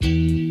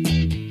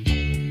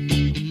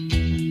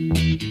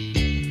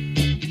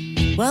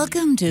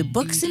Welcome to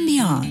Books and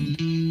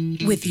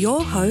Beyond with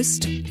your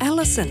host,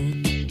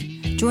 Alison.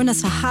 Join us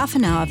for half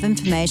an hour of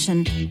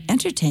information,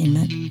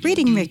 entertainment,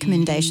 reading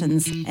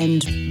recommendations,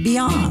 and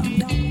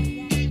beyond.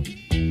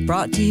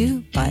 Brought to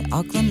you by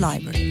Auckland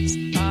Libraries.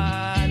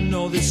 I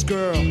know this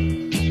girl,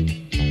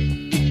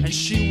 and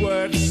she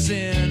works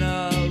in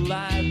a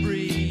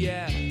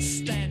library,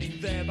 standing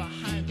there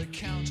behind the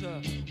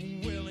counter,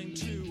 willing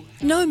to...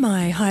 Nau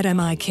mai, haere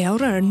mai, kia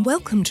ora, and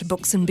welcome to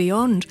Books and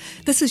Beyond.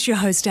 This is your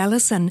host,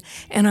 Alison,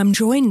 and I'm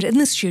joined in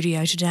the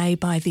studio today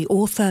by the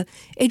author,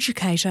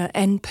 educator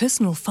and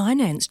personal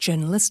finance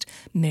journalist,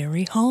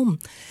 Mary Holm.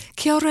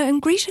 Kia ora and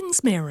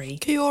greetings, Mary.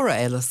 Kia ora,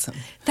 Alison.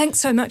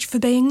 Thanks so much for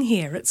being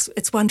here.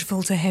 It's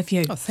wonderful to have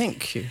you. Oh,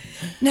 thank you.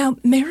 Now,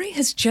 Mary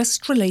has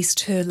just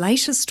released her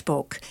latest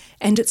book,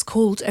 and it's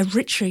called A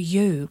Richer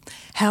You,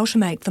 How to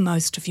Make the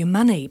Most of Your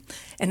Money,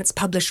 and it's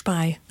published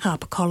by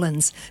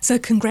HarperCollins. So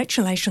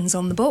congratulations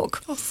on the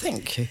book. Oh,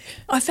 thank you.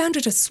 I found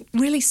it a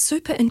really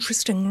super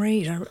interesting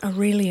read. I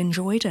really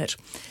enjoyed it.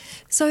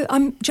 So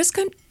I'm just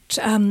going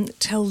to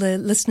tell the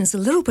listeners a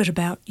little bit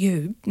about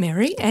you,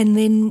 Mary, and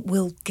then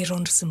we'll get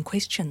on to some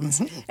questions.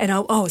 Mm-hmm. And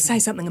I'll say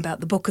something about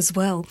the book as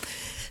well.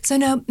 So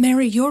now,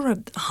 Mary, you're a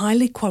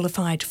highly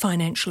qualified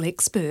financial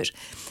expert,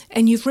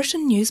 and you've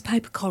written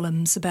newspaper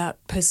columns about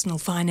personal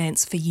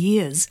finance for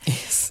years.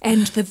 Yes.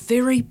 And the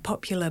very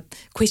popular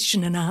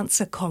question and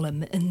answer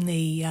column in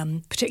the,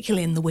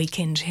 particularly in the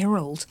Weekend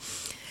Herald.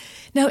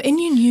 Now, in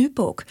your new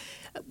book,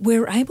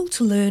 we're able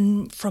to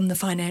learn from the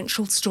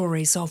financial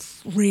stories of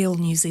real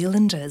New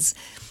Zealanders.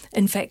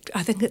 In fact,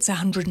 I think it's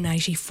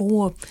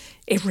 184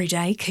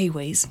 everyday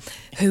Kiwis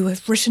who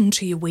have written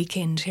to your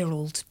Weekend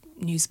Herald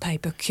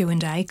newspaper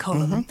Q&A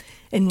column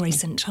in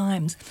recent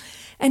times.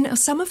 And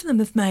some of them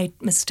have made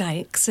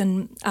mistakes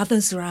and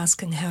others are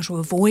asking how to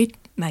avoid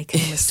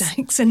making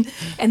mistakes and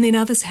then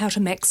others how to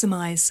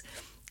maximise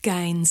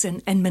gains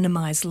and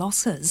minimise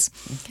losses.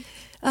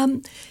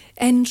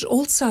 And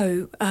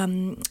also,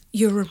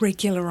 you're a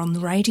regular on the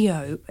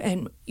radio,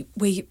 and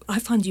I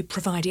find you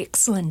provide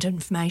excellent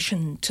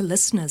information to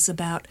listeners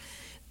about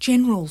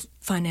general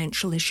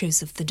financial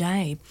issues of the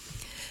day.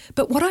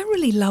 But what I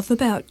really love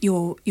about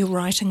your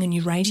writing and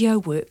your radio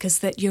work is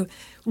that you're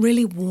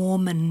really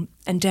warm and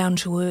down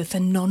to earth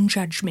and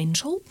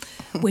non-judgmental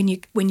when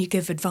you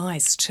give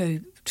advice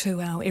to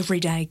our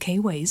everyday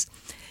Kiwis.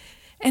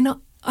 And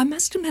I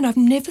must admit, I've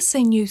never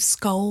seen you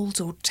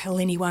scold or tell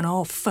anyone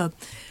off for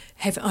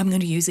I'm going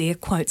to use air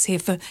quotes here,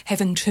 for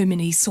having too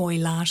many soy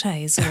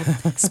lattes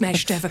or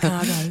smashed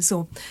avocados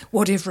or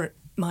whatever it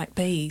might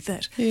be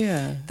that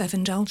they've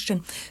indulged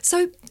in.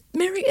 So,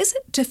 Mary, is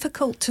it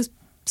difficult to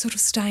sort of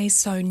stay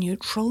so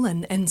neutral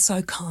and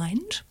so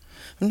kind?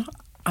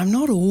 I'm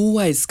not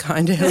always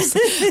kind,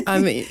 Alison. I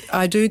mean,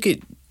 I do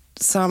get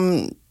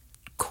some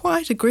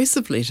quite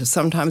aggressive letters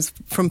sometimes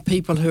from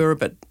people who are a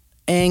bit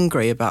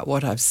angry about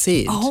what I've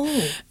said.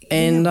 Oh,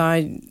 and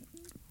I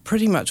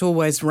pretty much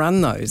always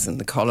run those in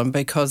the column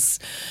because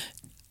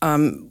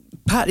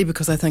partly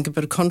because I think a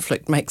bit of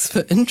conflict makes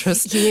for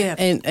interest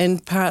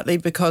and partly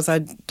because I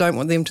don't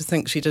want them to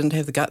think she didn't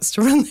have the guts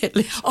to run that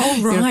letter.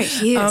 Oh, right,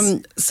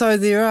 yes. So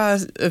there are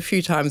a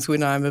few times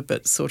when I'm a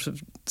bit sort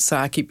of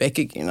sarky back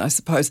again, I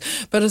suppose.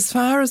 But as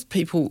far as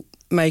people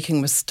making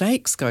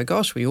mistakes go,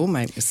 gosh, we all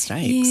make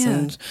mistakes.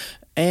 Yeah.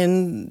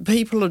 And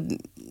people are,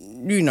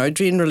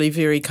 generally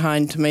very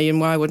kind to me,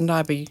 and why wouldn't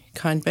I be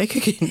kind back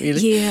again,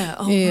 really? Yeah,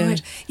 right.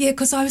 Yeah,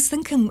 because I was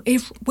thinking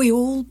we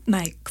all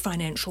make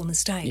financial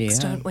mistakes,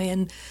 don't we?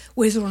 And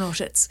whether or not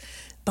it's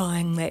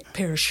buying that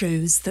pair of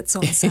shoes that's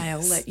on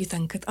sale that you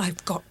think,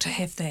 I've got to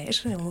have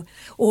that,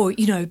 or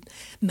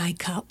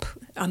makeup.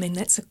 I mean,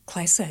 that's a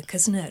classic,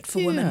 isn't it,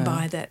 for women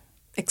buy that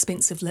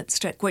expensive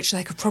lipstick, which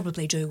they could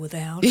probably do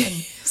without,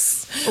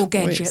 or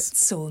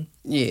gadgets.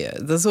 Yeah,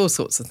 there's all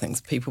sorts of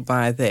things people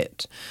buy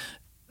that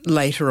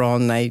later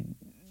on they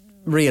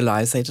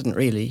realise they didn't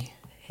really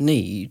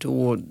need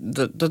or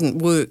that didn't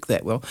work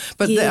that well.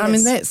 But I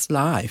mean, that's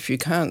life.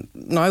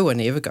 No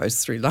one ever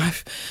goes through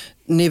life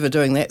never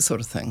doing that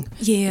sort of thing.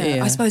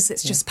 Yeah. I suppose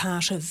that's just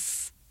part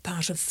of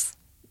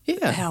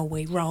how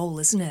we roll,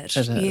 isn't it?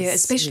 It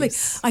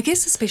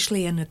is,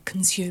 especially in a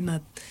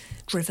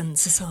consumer-driven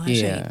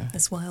society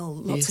as well.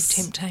 Lots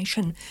of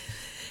temptation.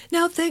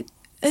 Now, the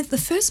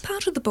first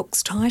part of the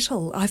book's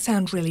title I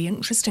found really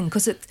interesting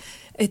because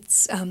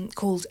it's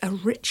called A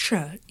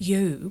Richer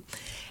You.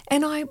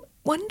 And I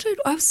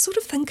was sort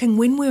of thinking,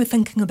 when we were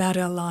thinking about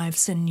our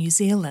lives in New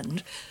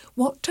Zealand,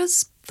 what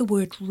does the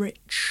word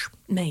rich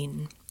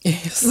mean?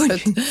 Yes,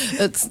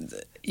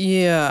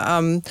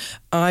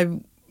 I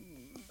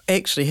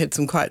actually had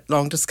some quite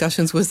long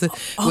discussions with the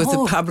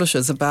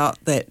publishers about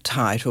that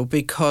title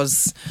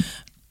because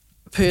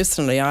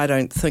personally I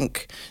don't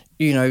think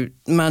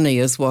money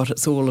is what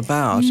it's all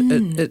about.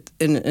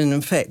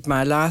 In fact,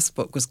 my last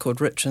book was called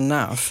Rich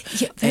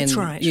Enough. Yeah, that's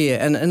right.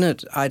 Yeah, and in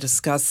it I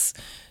discuss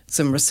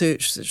some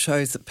research that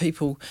shows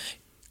that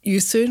you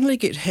certainly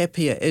get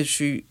happier as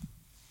you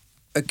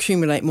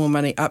accumulate more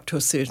money up to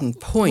a certain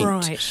point.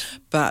 Right.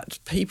 But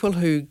people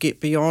who get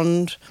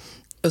beyond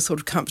a sort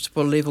of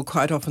comfortable level,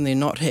 quite often they're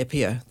not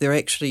happier. They're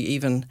actually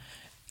even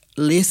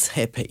less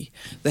happy.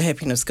 The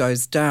happiness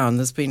goes down.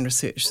 There's been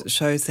research that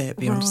shows that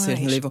beyond a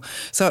certain level.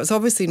 So it's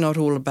obviously not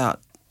all about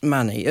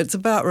money. It's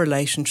about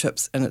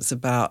relationships, and it's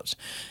about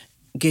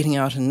getting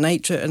out in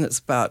nature, and it's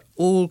about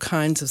all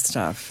kinds of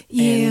stuff.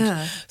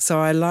 Yeah. And so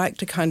I like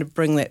to kind of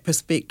bring that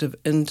perspective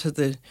into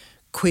the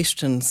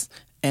questions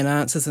and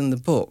answers in the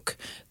book,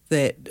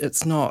 that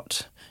it's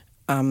not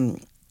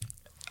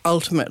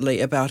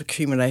ultimately about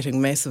accumulating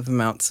massive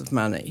amounts of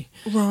money.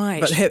 Right.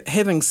 But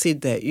having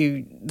said that,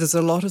 there's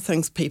a lot of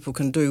things people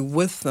can do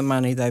with the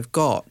money they've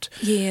got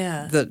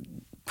that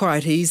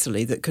quite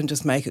easily that can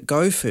just make it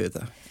go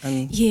further.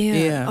 And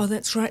Oh,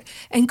 that's right.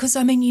 And because,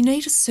 I mean, you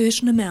need a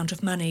certain amount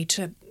of money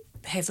to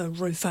have a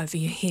roof over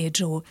your head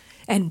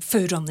and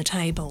food on the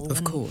table.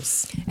 Of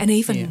course. And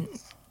even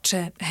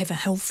to have a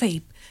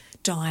healthy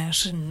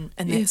diet and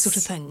that sort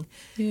of thing.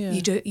 Yeah.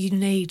 You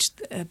need,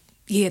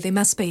 there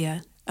must be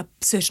a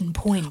certain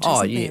point,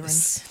 isn't there?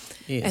 Yes.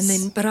 And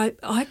then, but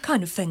I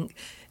kind of think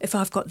if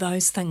I've got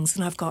those things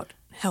and I've got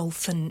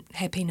health and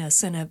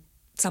happiness and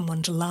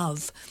someone to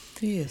love,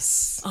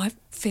 yes, I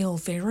feel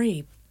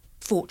very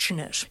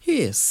fortunate.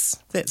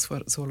 Yes, that's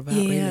what it's all about,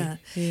 really. Yeah.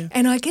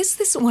 And I guess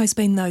there's always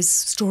been those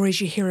stories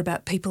you hear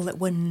about people that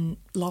win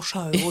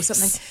lotto or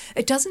something.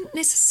 It doesn't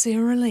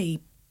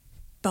necessarily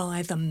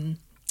buy them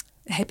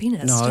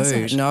happiness, does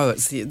it? No.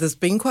 There's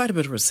been quite a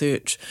bit of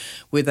research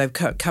where they've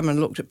come and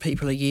looked at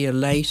people a year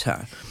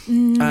later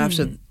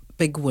after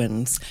big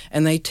wins,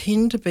 and they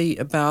tend to be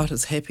about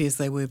as happy as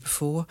they were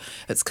before.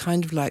 It's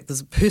kind of like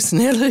there's a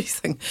personality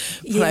thing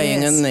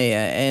playing in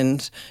there,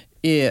 and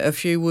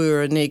if you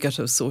were a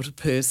negative sort of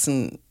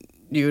person,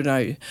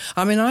 I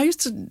mean, I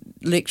used to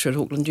lecture at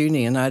Auckland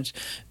Uni, and I'd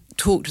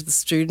talk to the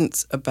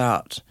students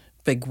about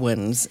big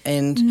wins,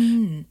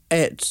 and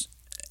at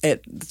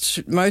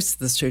most of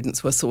the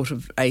students were sort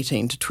of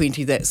 18 to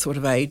 20, that sort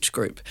of age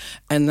group,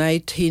 and they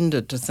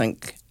tended to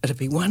think it'd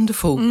be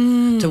wonderful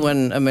to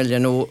win $1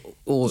 million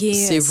or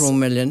several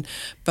million.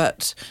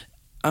 But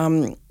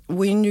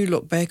when you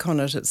look back on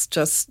it, it's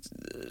just...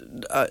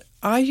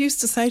 I used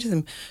to say to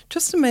them,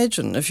 just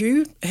imagine if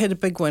you had a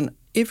big win,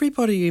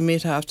 everybody you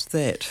met after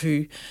that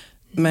who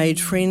made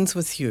friends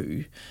with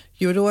you,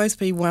 you would always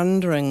be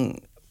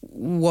wondering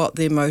what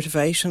their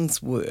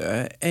motivations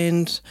were,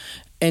 and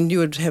you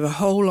would have a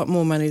whole lot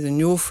more money than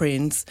your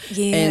friends.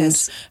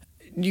 Yes.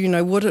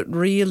 And, would it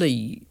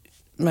really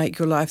make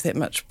your life that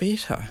much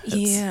better?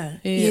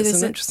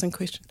 It's an interesting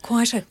question.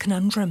 Quite a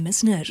conundrum,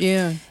 isn't it?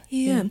 Yeah.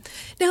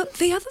 Now,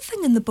 the other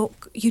thing in the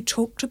book you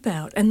talked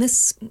about, and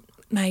this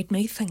made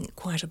me think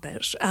quite a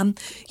bit,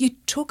 you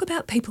talk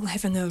about people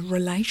having a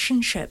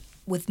relationship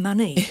with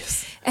money.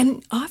 Yes.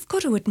 And I've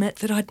got to admit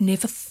that I'd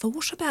never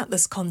thought about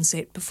this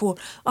concept before.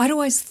 I'd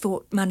always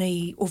thought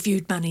money, or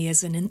viewed money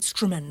as an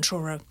instrument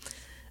or a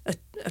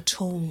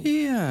tool.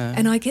 Yeah.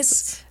 And I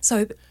guess,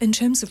 so in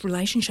terms of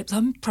relationships,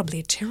 I'm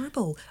probably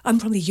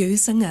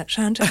using it,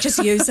 aren't I?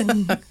 Just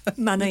using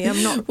money.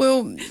 I'm not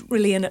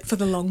really in it for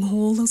the long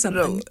haul or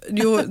something.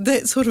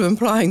 That's sort of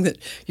implying that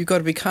you've got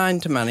to be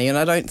kind to money, and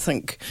I don't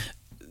think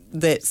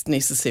that's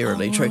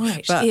necessarily true.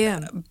 Right.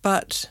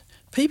 But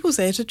people's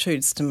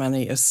attitudes to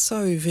money are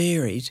so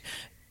varied,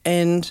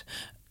 and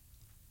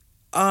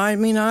I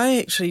mean, I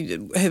actually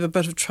have a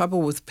bit of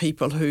trouble with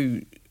people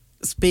who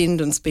spend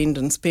and spend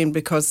and spend,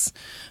 because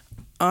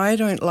I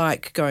don't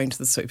like going to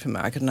the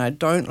supermarket and I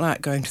don't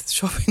like going to the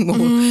shopping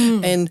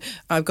mall, and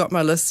I've got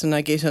my list and I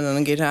get in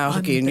and get out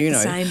again,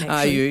 Same,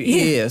 are you?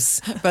 Yeah.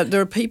 Yes. But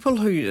there are people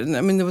who,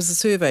 I mean, there was a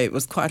survey, it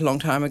was quite a long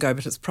time ago,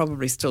 but it's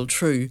probably still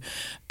true,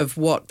 of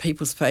what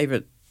people's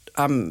favourite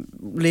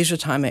leisure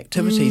time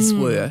activities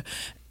were,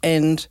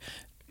 and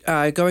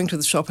going to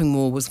the shopping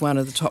mall was one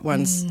of the top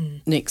ones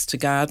next to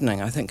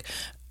gardening, I think.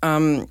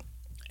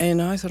 And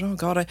I thought, oh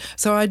God,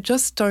 so I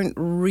just don't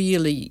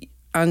really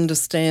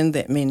understand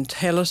that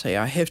mentality,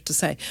 I have to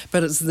say.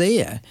 But it's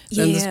there.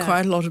 Yeah. And there's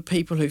quite a lot of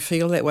people who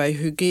feel that way,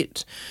 who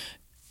get,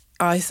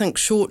 I think,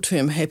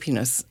 short-term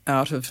happiness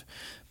out of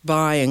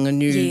buying a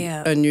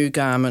new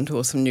garment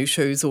or some new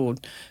shoes or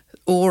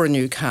a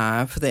new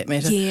car, for that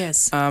matter.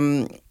 Yes.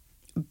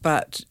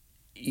 But,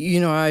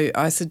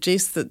 I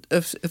suggest that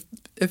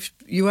if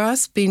you are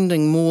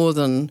spending more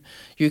than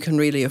you can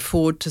really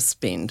afford to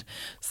spend,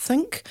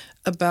 think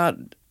about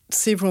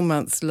several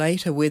months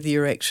later whether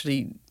you're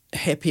actually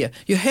happier.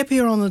 You're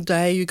happier on the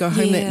day, you go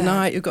home that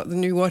night, you've got the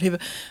new whatever.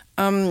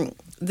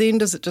 Then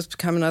does it just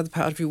become another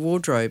part of your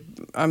wardrobe?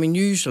 I mean,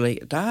 usually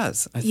it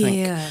does, I think.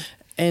 Yeah.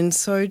 And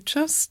so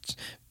just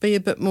be a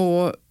bit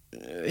more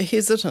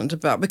hesitant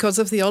about, because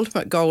if the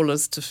ultimate goal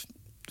is to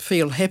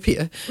feel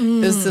happier,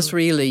 is this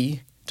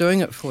really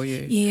doing it for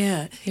you?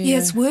 Yeah,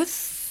 it's worth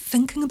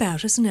thinking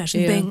about, isn't it?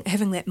 And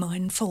having that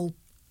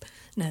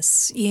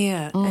mindfulness,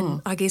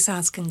 and I guess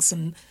asking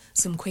some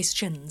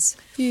questions.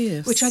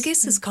 Yes. Which I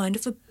guess is kind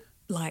of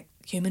like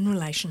human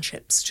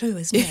relationships too,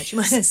 isn't it? You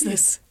might ask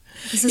this.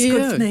 Is this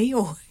good for me?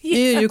 Or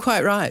you're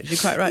quite right. You're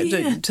quite right.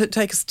 Yeah. To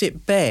take a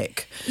step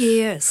back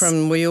Yes.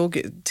 from, we all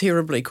get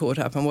terribly caught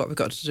up in what we've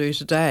got to do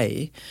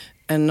today,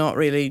 and not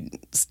really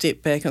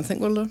step back and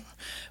think, well,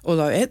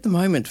 although at the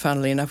moment,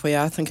 funnily enough, we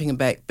are thinking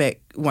back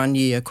 1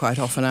 year quite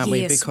often, aren't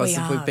we? Yes, Because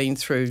we've been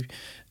through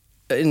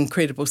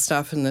incredible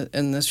stuff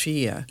in this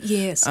year.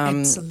 Yes,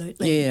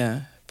 absolutely.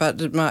 Yeah. But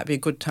it might be a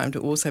good time to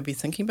also be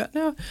thinking about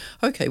now,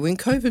 okay, when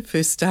COVID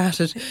first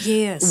started,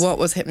 what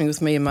was happening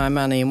with me and my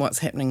money and what's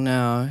happening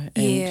now?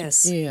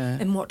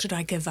 And, and what did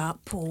I give up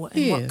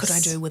and what could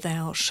I do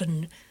without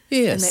and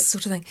that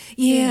sort of thing.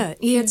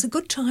 It's a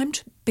good time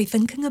to be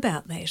thinking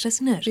about that,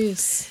 isn't it?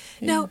 Yes.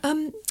 Yeah.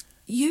 Now,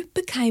 you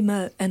became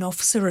an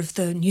officer of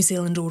the New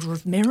Zealand Order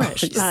of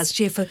Merit last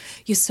year for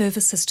your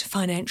services to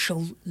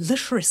financial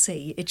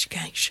literacy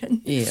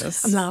education.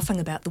 Yes. I'm laughing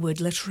about the word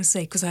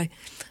literacy because I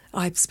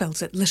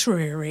spelled it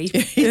literary.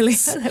 Really.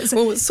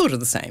 Well, it's sort of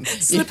the same.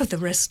 Slip of the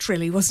wrist,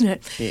 really, wasn't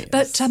it? Yes.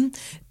 But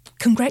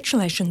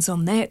congratulations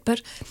on that.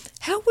 But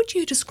how would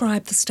you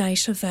describe the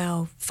state of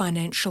our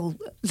financial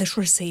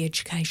literacy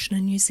education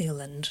in New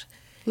Zealand?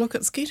 Look,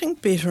 it's getting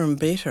better and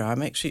better. I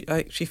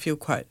actually feel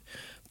quite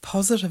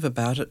positive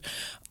about it.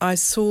 I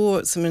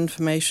saw some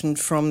information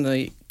from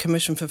the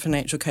Commission for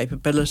Financial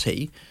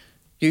Capability,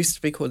 used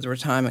to be called the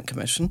Retirement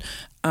Commission.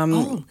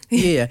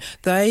 They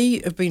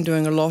have been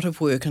doing a lot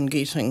of work in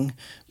getting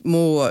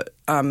more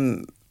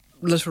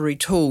literary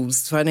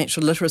tools,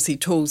 financial literacy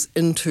tools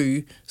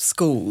into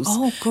schools.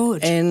 Oh,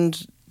 good.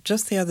 And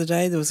just the other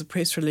day there was a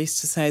press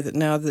release to say that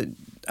now that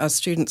our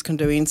students can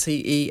do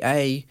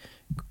NCEA,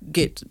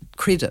 get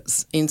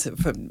credits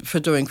for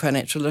doing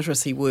financial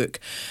literacy work.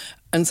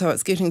 And so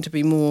it's getting to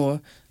be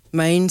more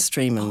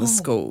mainstream in the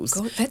schools.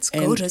 God, that's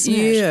good, isn't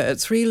it? Yeah,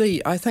 it's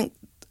really, I think,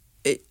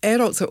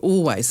 adults are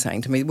always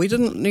saying to me, we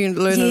didn't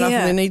learn enough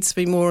and there needs to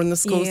be more in the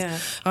schools. Yeah.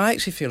 I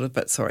actually feel a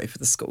bit sorry for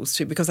the schools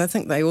too, because I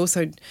think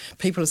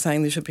people are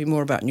saying there should be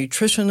more about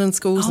nutrition in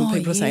schools and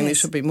people are saying there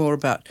should be more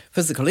about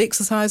physical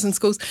exercise in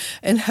schools.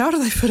 And how do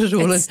they fit it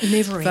all in? It's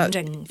never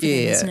ending for them,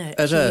 isn't it?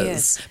 It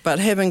is. But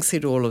having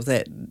said all of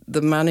that,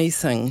 the money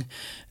thing,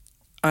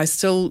 I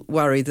still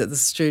worry that the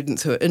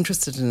students who are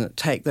interested in it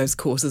take those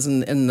courses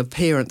and the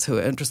parents who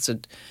are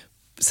interested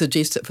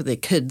suggest it for their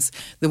kids.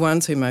 The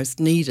ones who most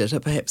need it are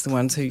perhaps the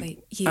ones who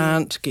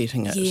aren't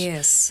getting it.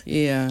 Yes.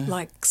 Yeah.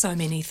 Like so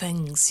many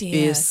things,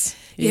 Yes.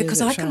 Yeah,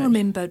 because I can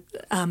remember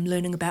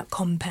learning about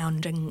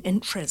compounding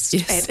interest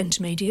at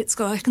intermediate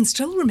school. I can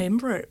still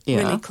remember it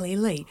really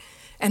clearly.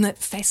 And it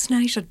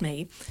fascinated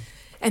me.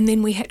 And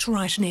then we had to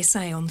write an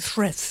essay on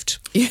thrift.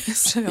 Yes.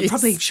 So I'm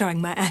probably showing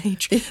my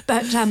age.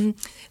 But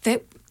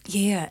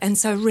and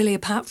so really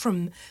apart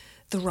from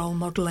the role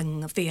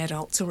modelling of the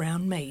adults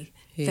around me,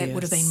 that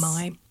would have been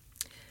my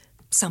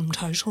sum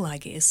total, I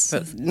guess.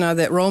 But no,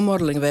 that role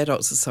modelling of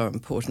adults is so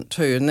important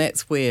too, and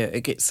that's where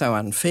it gets so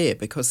unfair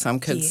because some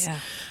kids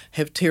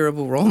have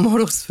terrible role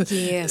models.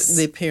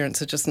 Their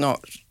parents are just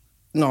not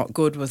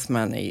good with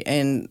money,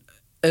 and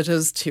it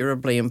is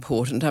terribly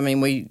important. I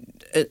mean,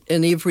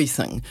 in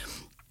everything,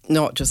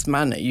 not just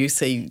money. You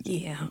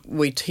see,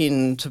 we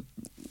tend to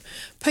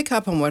pick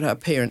up on what our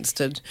parents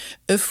did.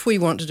 If we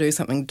want to do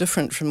something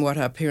different from what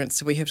our parents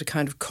did, we have to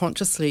kind of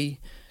consciously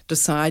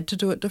decide to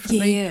do it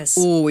differently. Yes.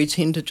 Or we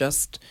tend to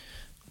just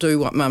do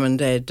what mum and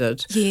dad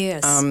did.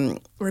 Yes.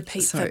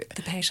 Repeat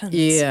the patterns.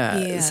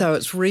 Yeah. So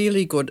it's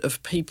really good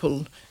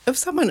if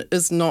someone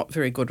is not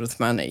very good with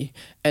money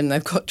and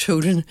they've got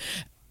children,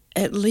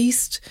 at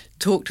least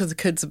talk to the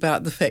kids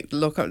about the fact,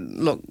 look,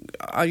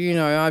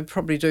 I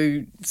probably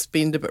do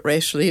spend a bit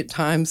rashly at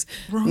times.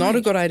 Right. Not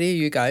a good idea,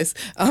 you guys.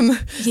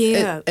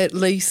 At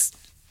least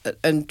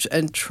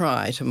and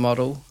try to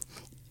model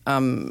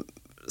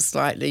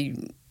slightly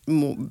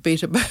more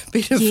better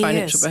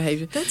financial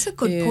behaviour. That's a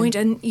good point.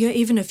 And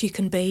even if you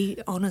can be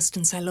honest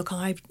and say, look,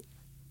 I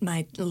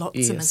made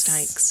lots of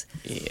mistakes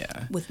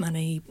with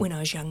money when I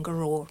was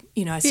younger, or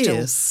I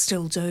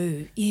still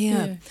do.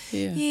 Yeah.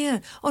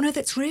 Oh no,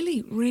 that's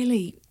really,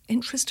 really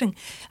interesting.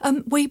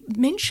 We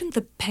mentioned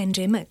the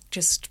pandemic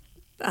just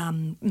a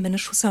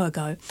minute or so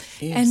ago,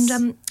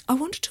 and I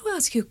wanted to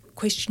ask you a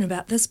question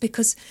about this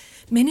because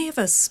many of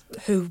us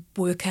who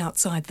work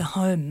outside the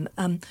home,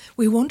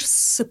 we want to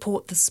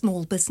support the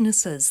small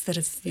businesses that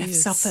have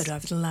suffered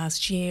over the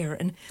last year.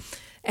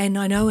 And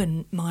I know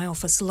in my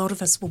office, a lot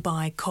of us will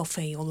buy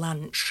coffee or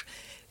lunch,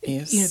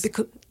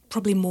 because,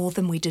 probably more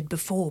than we did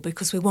before,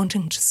 because we're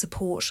wanting to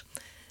support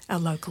our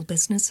local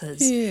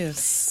businesses.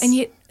 Yes. And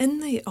yet in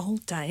the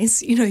old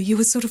days, you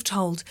were sort of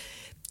told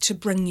to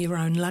bring your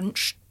own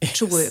lunch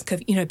to work,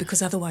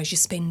 because otherwise you're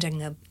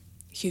spending a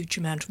huge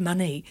amount of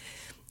money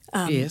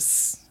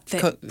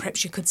that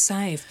perhaps you could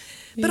save.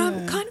 But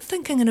I'm kind of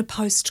thinking in a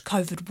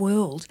post-COVID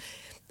world,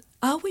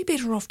 are we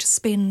better off to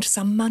spend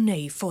some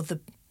money for the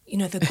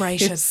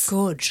greater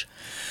good?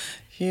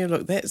 Yeah,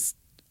 look, that's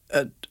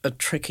a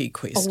tricky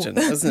question,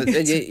 isn't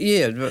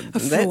it?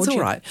 But that's all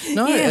right.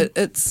 No,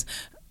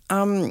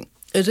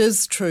 it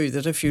is true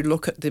that if you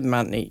look at the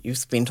money you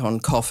spent on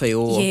coffee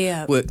or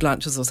work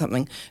lunches or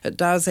something, it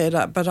does add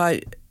up.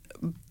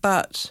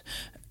 But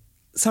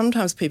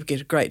sometimes people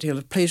get a great deal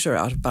of pleasure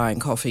out of buying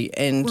coffee,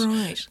 and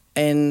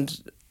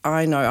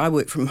I know I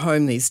work from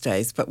home these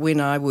days, but when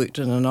I worked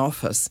in an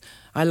office,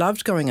 I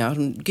loved going out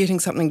and getting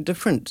something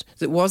different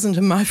that wasn't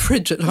in my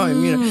fridge at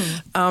home. You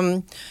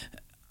know,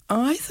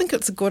 I think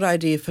it's a good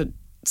idea for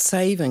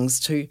savings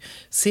to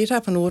set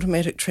up an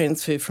automatic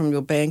transfer from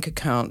your bank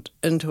account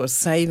into a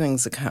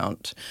savings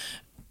account,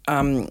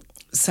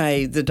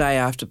 say the day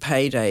after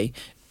payday,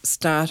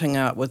 starting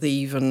out with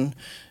even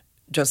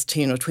just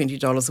 $10 or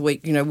 $20 a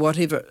week, you know,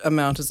 whatever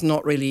amount is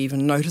not really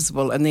even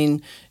noticeable, and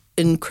then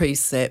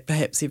increase that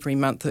perhaps every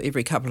month or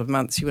every couple of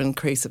months you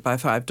increase it by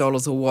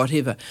 $5 or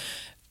whatever.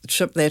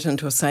 Ship that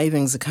into a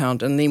savings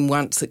account, and then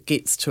once it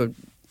gets to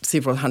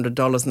several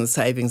 $100s in the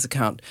savings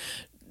account,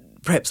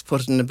 perhaps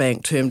put it in a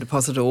bank term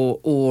deposit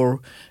or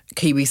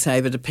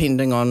KiwiSaver,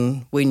 depending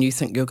on when you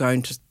think you're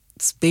going to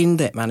spend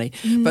that money.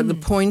 But the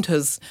point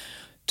is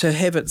to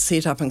have it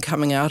set up and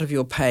coming out of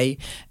your pay,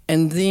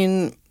 and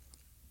then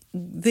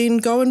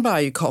go and buy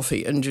your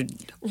coffee and your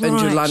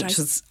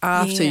lunches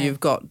after you've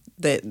got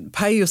that.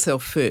 Pay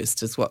yourself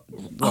first is what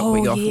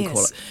we often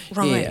call it.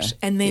 Right, yeah,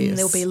 and then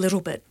there'll be a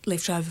little bit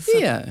left over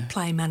for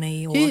play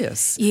money. Or,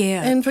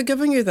 and for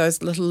giving you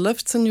those little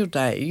lifts in your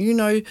day. You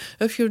know,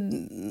 if you're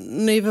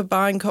never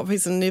buying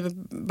coffees and never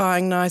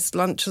buying nice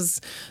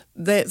lunches,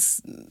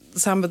 that's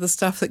some of the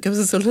stuff that gives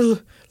us a little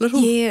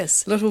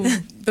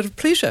bit of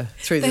pleasure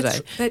through the day.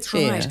 That's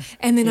right.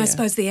 And then I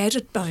suppose the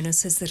added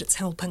bonus is that it's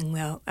helping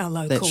our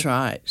local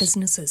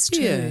businesses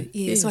too. Yeah.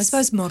 Yes. So I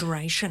suppose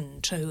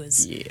moderation too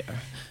is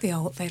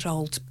that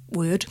old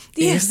word.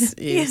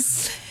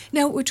 Yes.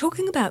 Now, we're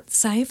talking about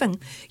saving.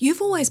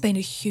 You've always been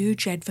a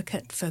huge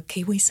advocate for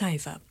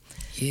KiwiSaver,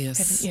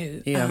 haven't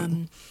you? Yeah.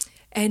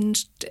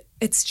 And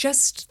it's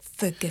just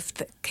the gift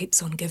that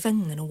keeps on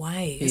giving in a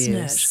way, isn't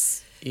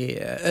it?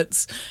 Yeah,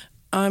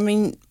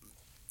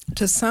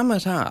 to sum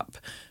it up,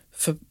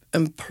 for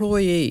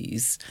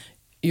employees,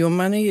 your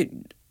money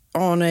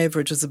on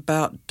average is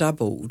about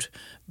doubled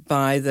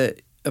by the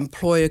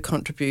employer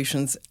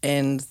contributions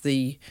and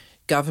the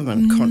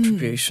government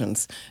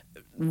contributions.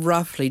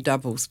 Roughly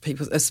doubles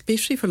people,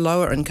 especially for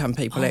lower income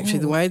people. Actually,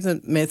 the way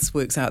the maths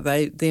works out,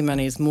 their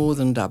money is more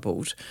than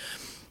doubled.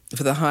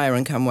 For the higher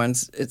income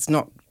ones, it's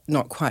not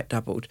quite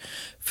doubled.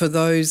 For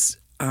those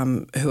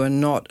who are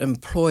not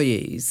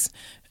employees,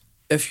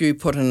 if you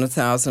put in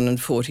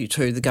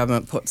 1,042, the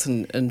government puts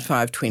in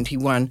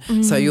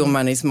 521, so your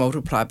money's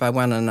multiplied by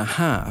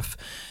 1.5.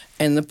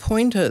 And the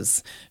point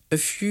is,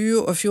 if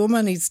your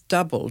money's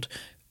doubled,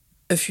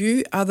 if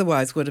you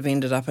otherwise would have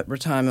ended up at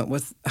retirement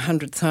with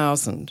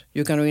 100,000,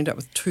 you're going to end up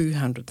with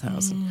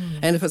 200,000.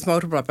 And if it's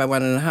multiplied by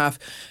 1.5,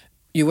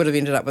 you would have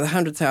ended up with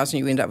 100,000,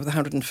 you end up with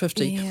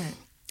 150. Yeah.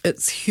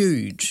 It's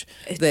huge.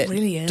 It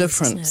really is,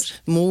 difference.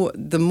 Isn't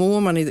it? The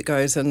more money that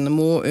goes in, the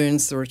more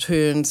earns the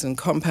returns and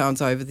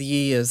compounds over the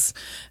years.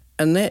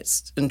 And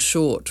that's, in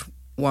short,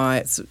 why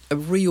it's a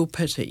real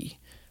pity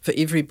for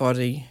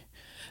everybody.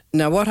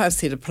 Now, what I've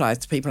said applies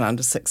to people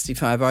under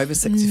 65. Over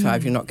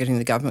 65, you're not getting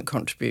the government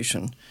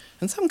contribution.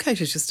 In some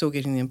cases, you're still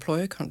getting the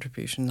employer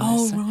contribution.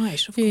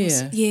 Right, of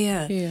course.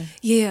 Yeah.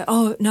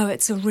 Oh, no,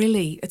 it's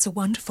a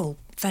wonderful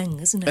thing,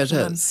 isn't it? It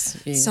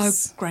is, yes.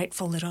 So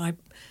grateful that I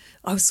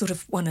was sort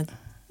of one of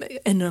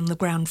in on the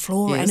ground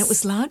floor, and it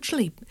was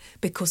largely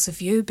because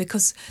of you,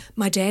 because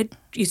my dad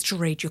used to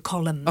read your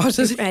column,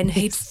 and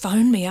he'd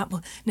phone me up.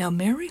 Now,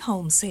 Mary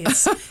Holmes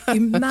says, you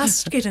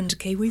must get into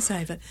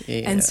KiwiSaver.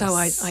 Yes. And so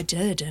I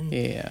did, and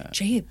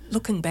gee,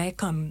 looking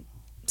back, I'm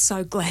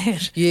so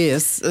glad.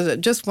 Yes,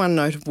 just one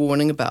note of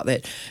warning about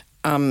that.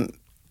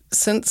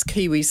 Since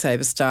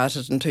KiwiSaver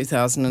started in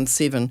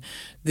 2007,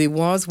 there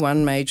was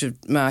one major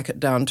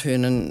market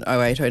downturn in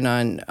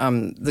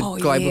 2008-09, the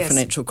global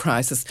financial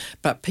crisis,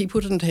 but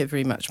people didn't have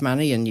very much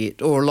money in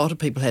yet, or a lot of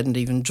people hadn't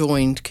even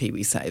joined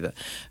KiwiSaver.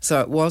 So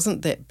it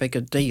wasn't that big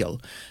a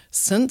deal.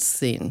 Since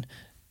then,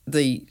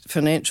 the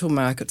financial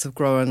markets have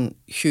grown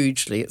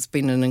hugely. It's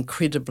been an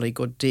incredibly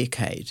good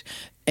decade,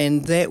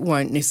 and that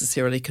won't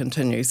necessarily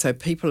continue. So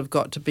people have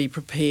got to be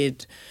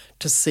prepared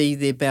to see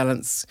their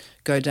balance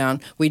go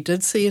down. We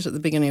did see it at the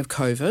beginning of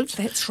COVID.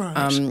 That's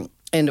right.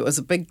 And it was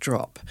a big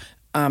drop.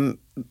 And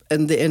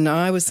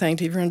I was saying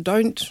to everyone,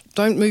 don't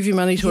move your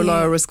money to a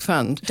lower risk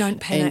fund.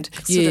 Don't panic,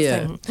 sort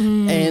of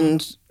thing.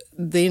 And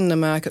then the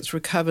markets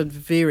recovered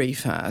very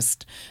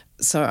fast.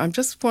 So I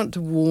just want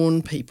to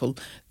warn people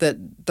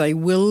that they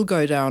will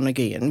go down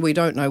again. We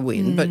don't know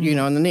when, but,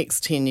 in the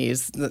next 10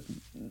 years,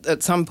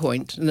 at some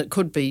point, and it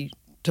could be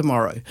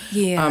tomorrow.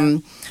 Yeah.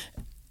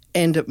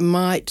 And it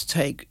might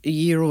take a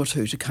year or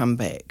two to come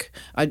back.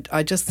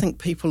 I just think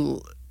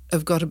people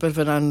have got a bit of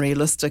an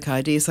unrealistic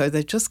idea, so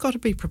they've just got to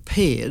be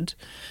prepared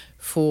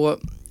for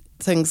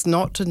things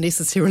not to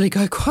necessarily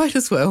go quite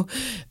as well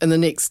in the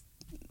next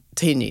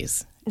 10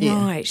 years.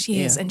 Right,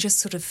 yes, and just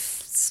sort of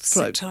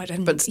sit tight.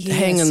 But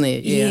hang in there,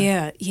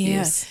 Yeah.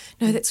 Yes.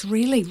 No, that's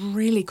really,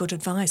 really good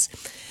advice.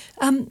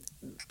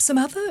 Some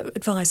other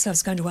advice I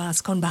was going to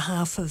ask on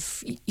behalf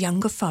of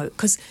younger folk,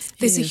 because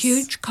there's a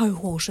huge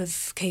cohort of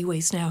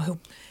Kiwis now who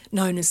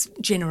known as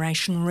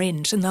Generation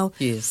Rent, and they'll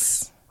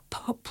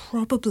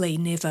probably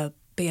never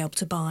be able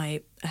to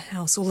buy a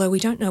house, although we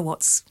don't know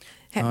what's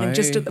happening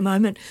just at the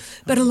moment.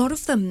 But a lot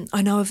of them,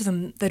 I know of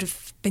them that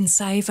have been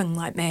saving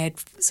like mad.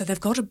 So they've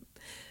got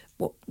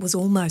what was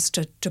almost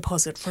a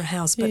deposit for a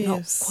house, but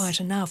not quite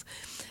enough.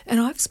 And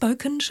I've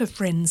spoken to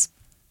friends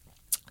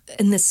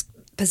in this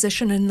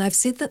position, and they've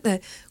said that they're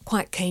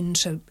quite keen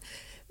to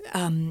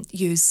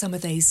use some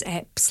of these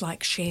apps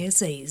like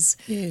Sharesies,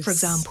 for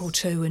example,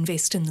 to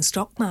invest in the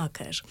stock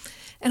market.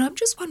 And I'm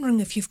just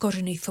wondering if you've got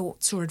any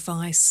thoughts or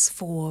advice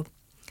for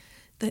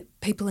the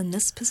people in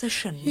this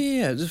position.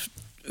 Yeah,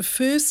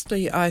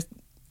 firstly, I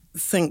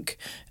think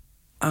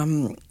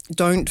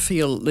don't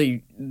feel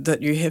that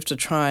you have to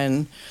try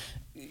and,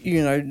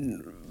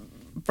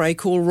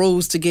 break all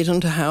rules to get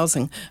into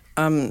housing.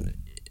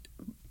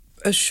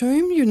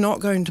 Assume you're not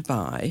going to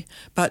buy,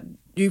 but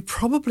you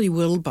probably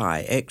will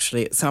buy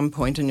actually at some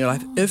point in your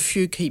life if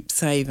you keep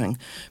saving,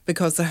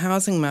 because the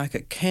housing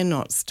market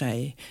cannot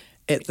stay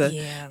at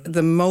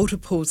the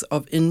multiples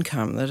of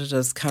income that it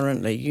is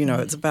currently.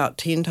 It's about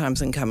 10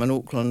 times income in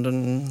Auckland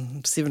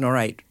and 7 or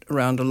 8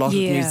 around a lot of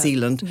New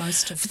Zealand.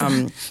 Most of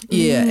them.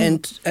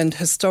 And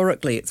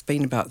historically it's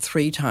been about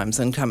 3 times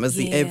income as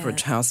the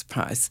average house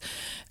price.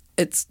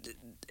 It's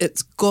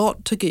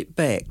got to get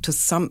back to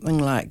something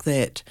like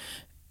that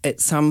at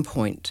some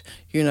point.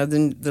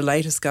 The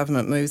latest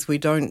government moves, we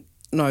don't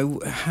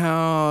know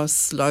how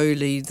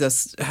slowly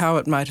how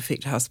it might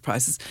affect house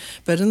prices,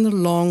 but in the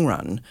long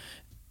run,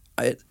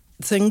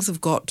 things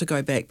have got to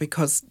go back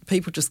because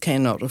people just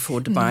cannot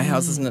afford to buy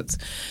houses, and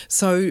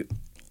so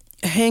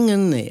hang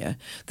in there.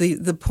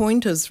 The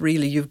point is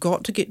really you've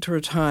got to get to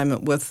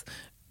retirement with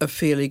a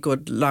fairly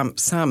good lump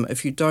sum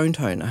if you don't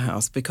own a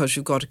house, because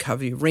you've got to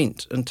cover your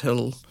rent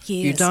until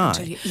you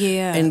die.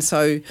 And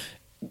so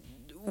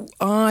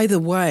either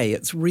way,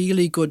 it's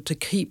really good to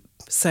keep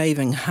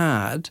saving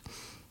hard,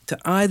 to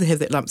either have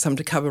that lump sum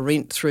to cover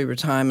rent through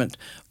retirement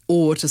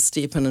or to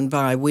step in and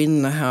buy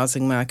when the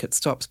housing market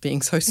stops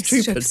being so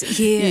stupid.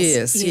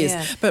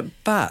 Yes.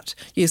 But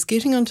yes,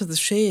 getting onto the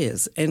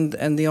shares and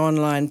the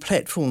online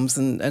platforms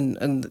and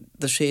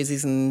the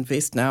Sharesies and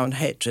Invest Now and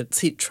Hatch,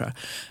 etc.,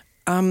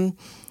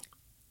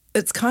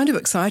 it's kind of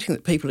exciting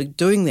that people are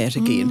doing that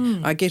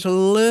again. I get a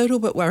little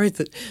bit worried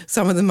that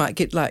some of them might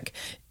get like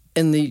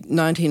in the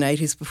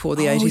 1980s before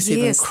the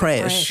 87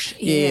 crash.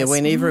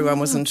 When everyone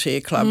was in share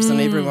clubs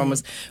and everyone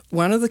was...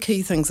 One of the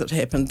key things that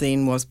happened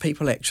then was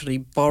people actually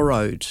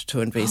borrowed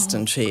to invest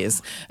in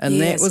shares,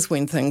 and that was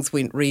when things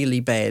went really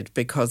bad,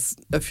 because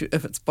if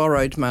it's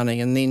borrowed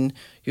money and then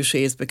your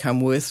shares become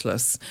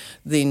worthless,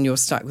 then you're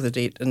stuck with a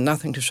debt and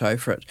nothing to show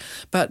for it.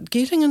 But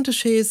getting into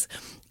shares,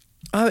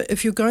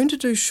 if you're going to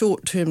do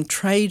short-term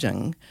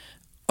trading,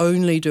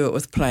 only do it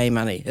with play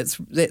money. That's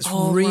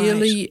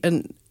really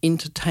an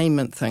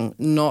entertainment thing,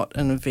 not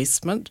an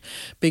investment,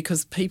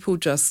 because people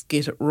just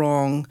get it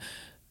wrong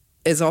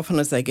as often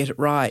as they get it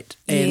right.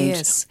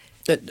 And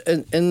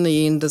in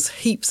the end, there's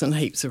heaps and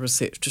heaps of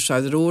research to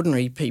show that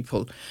ordinary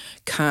people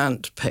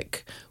can't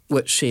pick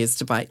which shares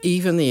to buy.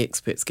 Even the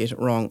experts get it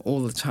wrong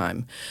all the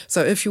time.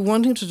 So if you're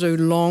wanting to do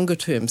longer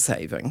term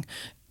saving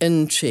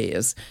in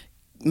shares,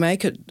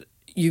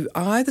 you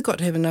either got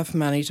to have enough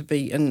money to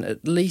be in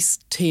at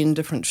least 10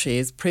 different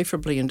shares,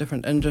 preferably in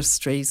different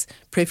industries,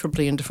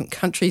 preferably in different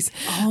countries,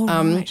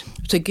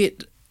 to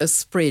get a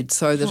spread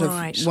so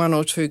that if one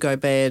or two go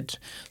bad,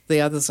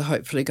 the others are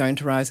hopefully going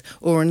to rise.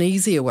 Or an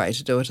easier way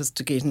to do it is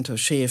to get into a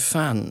share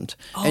fund.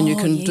 And you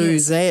can do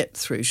that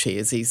through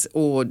Sharesies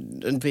or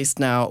Invest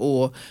Now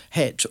or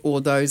Hatch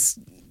or those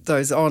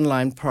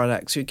online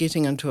products. You're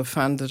getting into a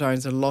fund that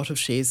owns a lot of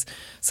shares,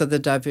 so the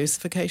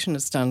diversification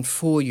is done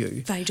for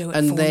you. They do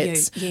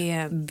it for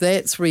you.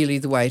 That's really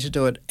the way to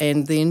do it,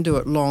 and then do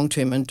it long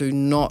term, and do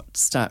not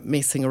start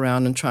messing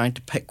around and trying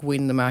to pick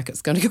when the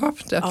market's going to go up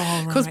and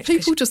down, because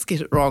people just get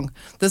it wrong.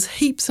 There's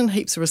heaps and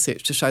heaps of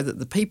research to show that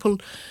the people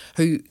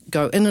who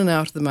go in and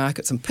out of the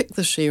markets and pick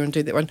the share and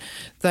do that one,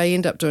 they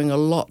end up doing a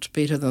lot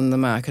better than the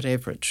market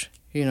average.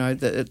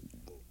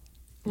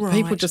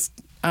 People just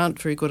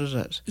aren't very good at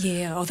it.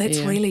 That's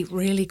really,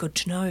 really good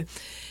to know.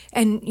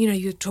 And,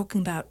 you're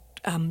talking about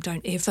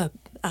don't ever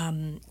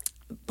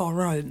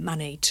borrow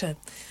money to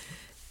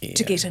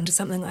get into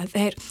something like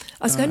that.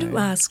 I was going to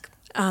ask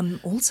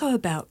also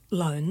about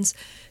loans.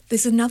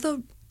 There's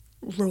another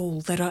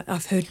rule that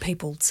I've heard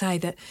people say,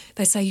 that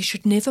they say you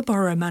should never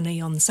borrow money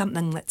on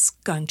something that's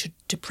going to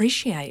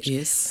depreciate.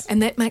 Yes.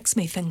 And that makes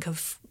me think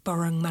of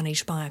borrowing money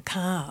to buy a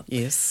car,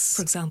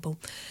 for example.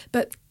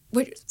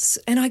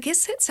 And I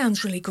guess that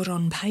sounds really good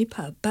on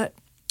paper, but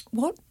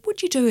what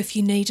would you do if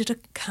you needed a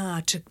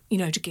car to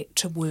get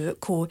to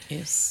work, or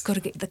got to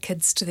get the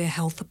kids to their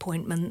health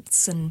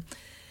appointments and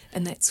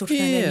that sort of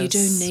thing, and you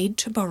do need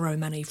to borrow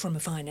money from a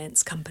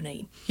finance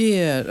company?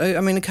 Yeah,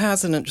 I mean, a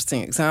car's an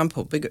interesting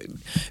example.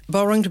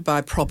 Borrowing to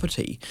buy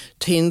property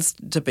tends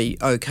to be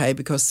okay,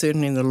 because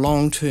certainly in the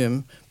long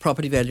term,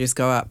 property values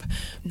go up.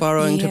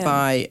 Borrowing to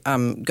buy,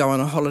 go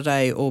on a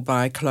holiday or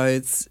buy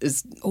clothes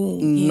is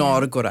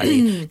not a good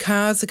idea.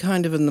 Cars are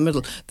kind of in the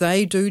middle.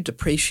 They do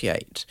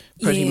depreciate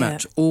pretty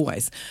much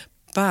always.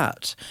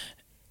 But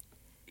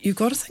you've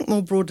got to think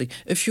more broadly.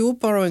 If you're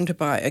borrowing to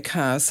buy a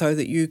car so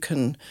that you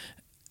can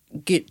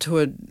get to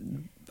a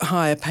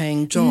higher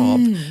paying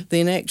job,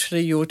 then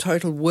actually your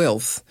total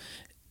wealth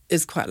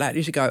is quite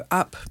likely to go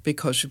up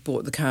because you've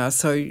bought the car.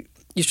 So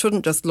you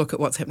shouldn't just look at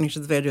what's happening to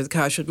the value of the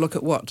car. You should look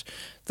at what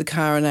the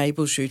car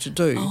enables you to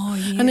do. Oh,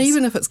 yes. And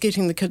even if it's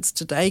getting the kids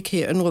to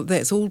daycare, and all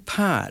that's all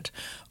part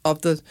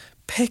of the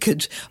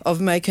package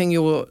of making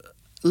your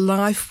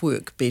life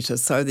work better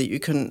so that you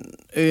can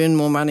earn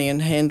more money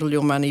and handle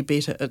your money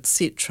better,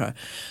 etc.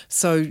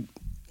 So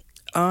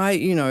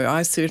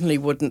I certainly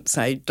wouldn't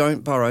say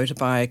don't borrow to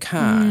buy a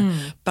car,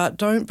 but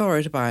don't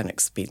borrow to buy an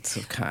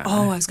expensive car.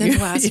 Oh, I was going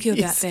to ask you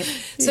about that.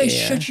 So Yeah.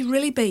 should you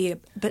really be a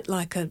bit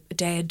like a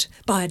dad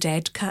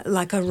car,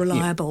 like a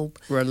reliable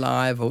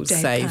Reliable,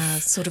 dad safe. car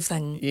sort of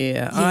thing?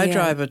 Yeah, I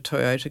drive a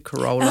Toyota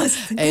Corolla. I was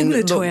thinking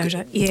the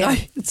Toyota, yeah.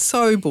 It's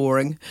so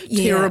boring,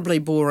 Yeah. terribly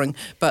boring,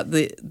 but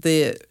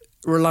they're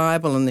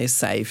reliable and they're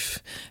safe.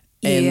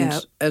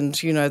 And,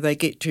 they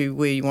get you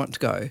where you want to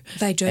go.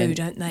 They do, And,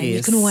 don't they? yes.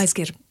 You can always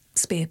get a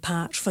spare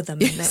part for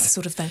them and that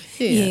sort of thing.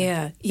 Yeah.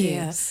 Yeah.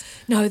 Yes.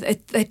 No,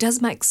 it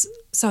does make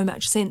so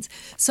much sense.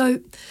 So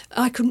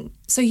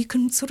you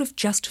can sort of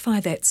justify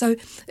that. So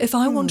if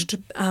I wanted to,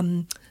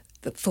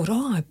 thought,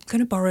 I'm going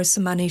to borrow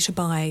some money to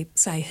buy,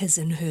 say, his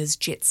and hers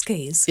jet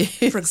skis,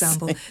 for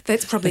example,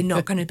 that's probably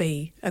not going to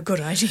be a good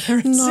idea,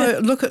 is No,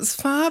 it? look, it's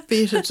far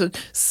better to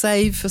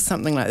save for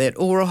something like that,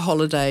 or a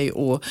holiday,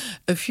 or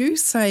if you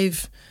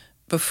save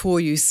before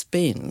you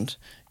spend,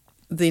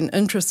 then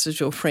interest is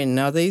your friend.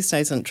 Now, these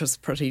days, interest is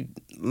pretty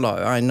low,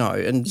 I know,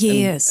 in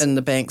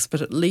the banks,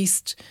 but at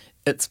least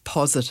it's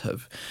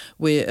positive.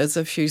 Whereas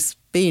if you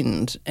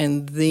spend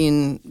and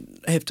then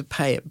have to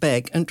pay it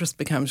back, interest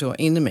becomes your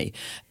enemy.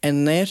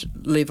 And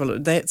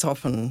that's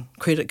often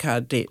credit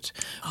card debt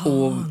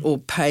or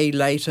pay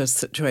later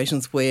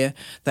situations where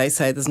they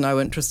say there's no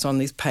interest on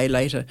these pay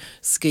later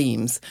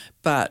schemes.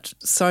 But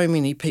so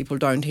many people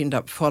don't end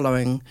up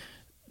following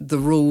the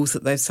rules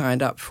that they've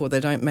signed up for. They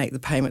don't make the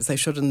payments they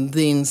should, and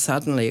then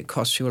suddenly it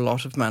costs you a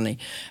lot of money.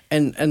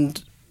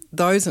 And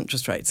those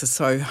interest rates are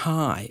so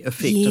high,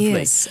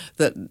 effectively,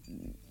 that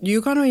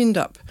you're going to end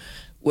up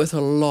with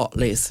a lot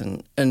less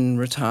in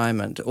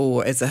retirement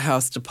or as a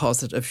house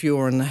deposit if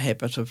you're in the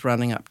habit of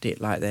running up debt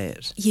like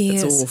that.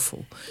 Yes. It's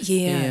awful.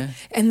 Yeah.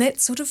 And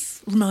that sort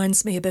of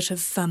reminds me a bit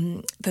of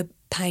the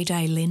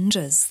payday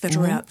lenders that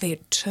are out there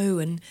too.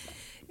 And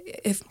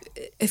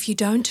if you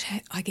don't,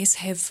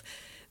 have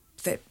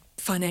that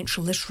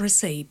financial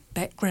literacy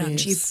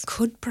background, you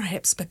could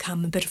perhaps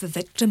become a bit of a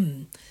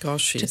victim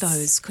to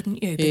those,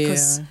 couldn't you?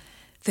 Because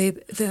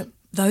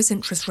those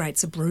interest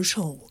rates are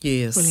brutal,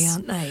 really,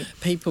 aren't they?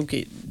 People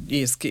get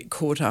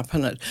caught up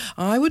in it.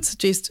 I would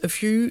suggest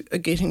if you are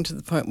getting to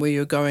the point where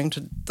you're going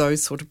to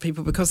those sort of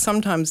people, because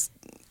sometimes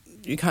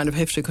you kind of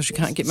have to because you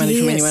can't get money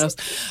from anyone else,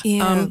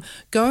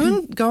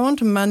 go on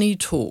to Money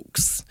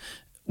Talks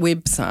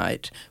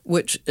website,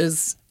 which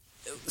is...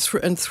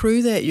 and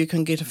through that you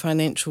can get a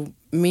financial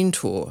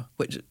mentor,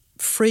 which is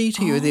free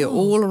to you. They're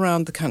all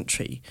around the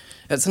country.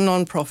 It's a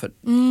non-profit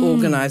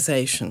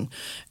organisation,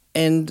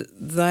 and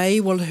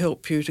they will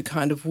help you to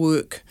kind of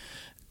work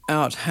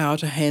out how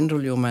to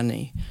handle your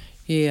money.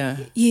 Yeah.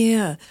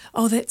 Yeah.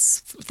 Oh,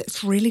 that's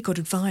really good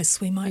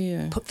advice. We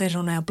might put that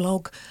on our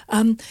blog.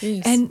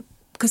 Yes. And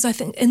because I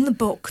think in the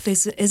book there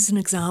is an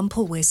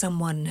example where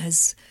someone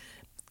has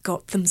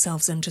got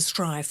themselves into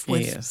strife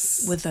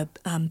with a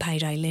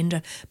payday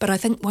lender, but I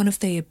think one of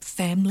their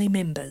family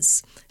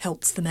members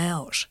helps them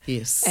out.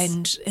 Yes.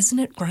 And isn't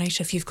it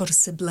great if you've got a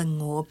sibling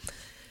or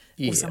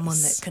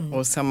someone that can...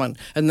 Or someone,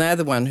 and they're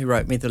the one who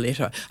wrote me the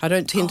letter. I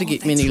don't tend to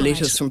get many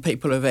letters from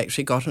people who've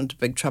actually got into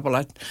big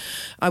trouble.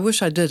 I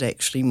wish I did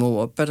actually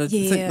more, but I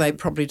think they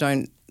probably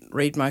don't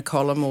read my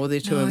column or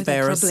they're too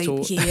embarrassed.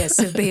 Yes,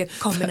 it'd be a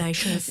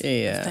combination of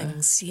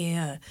things,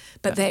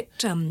 But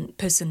that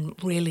person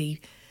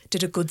really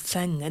did a good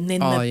thing, and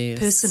then the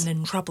person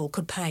in trouble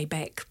could pay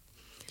back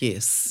the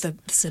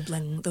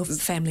sibling, the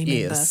family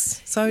member. Yes.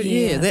 So,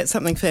 that's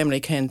something family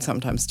can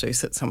sometimes do,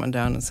 sit someone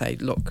down and say,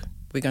 look,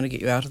 we're going to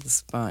get you out of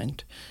this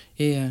bind.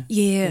 Yeah.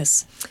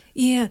 Yes.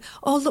 Yeah.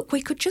 Oh, look,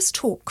 we could just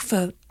talk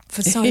for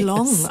so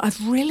long.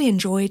 I've really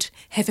enjoyed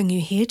having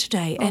you here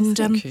today. And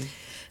thank you.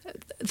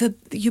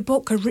 Your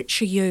book, A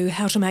Richer You,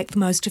 How to Make the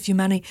Most of Your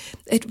Money,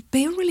 it'd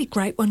be a really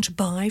great one to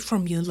buy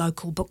from your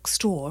local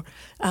bookstore,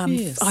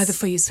 either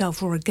for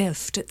yourself or a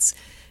gift. It's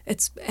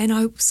and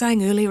I was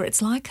saying earlier,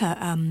 it's like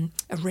a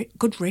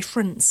good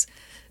reference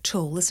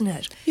tool, isn't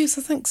it? Yes,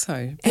 I think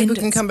so. People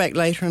can come back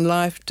later in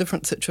life,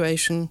 different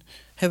situation,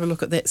 have a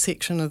look at that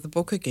section of the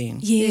book again.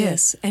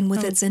 Yes, and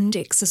with its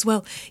index as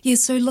well.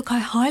 Yes, so look, I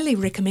highly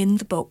recommend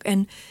the book,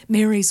 and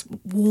Mary's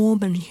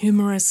warm and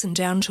humorous and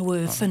down to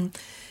earth, and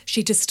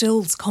she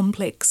distills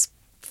complex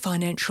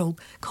financial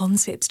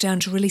concepts down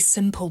to really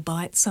simple,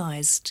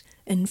 bite-sized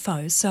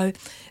info. So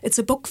it's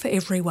a book for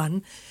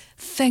everyone.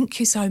 Thank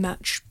you so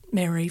much,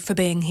 Mary, for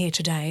being here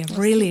today. I've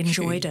really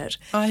enjoyed it.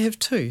 I have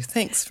too.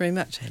 Thanks very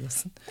much,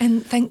 Alison.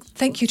 And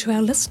thank you to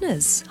our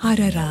listeners.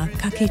 Haere rā,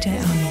 ka kite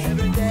anō.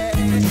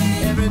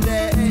 Every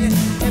day.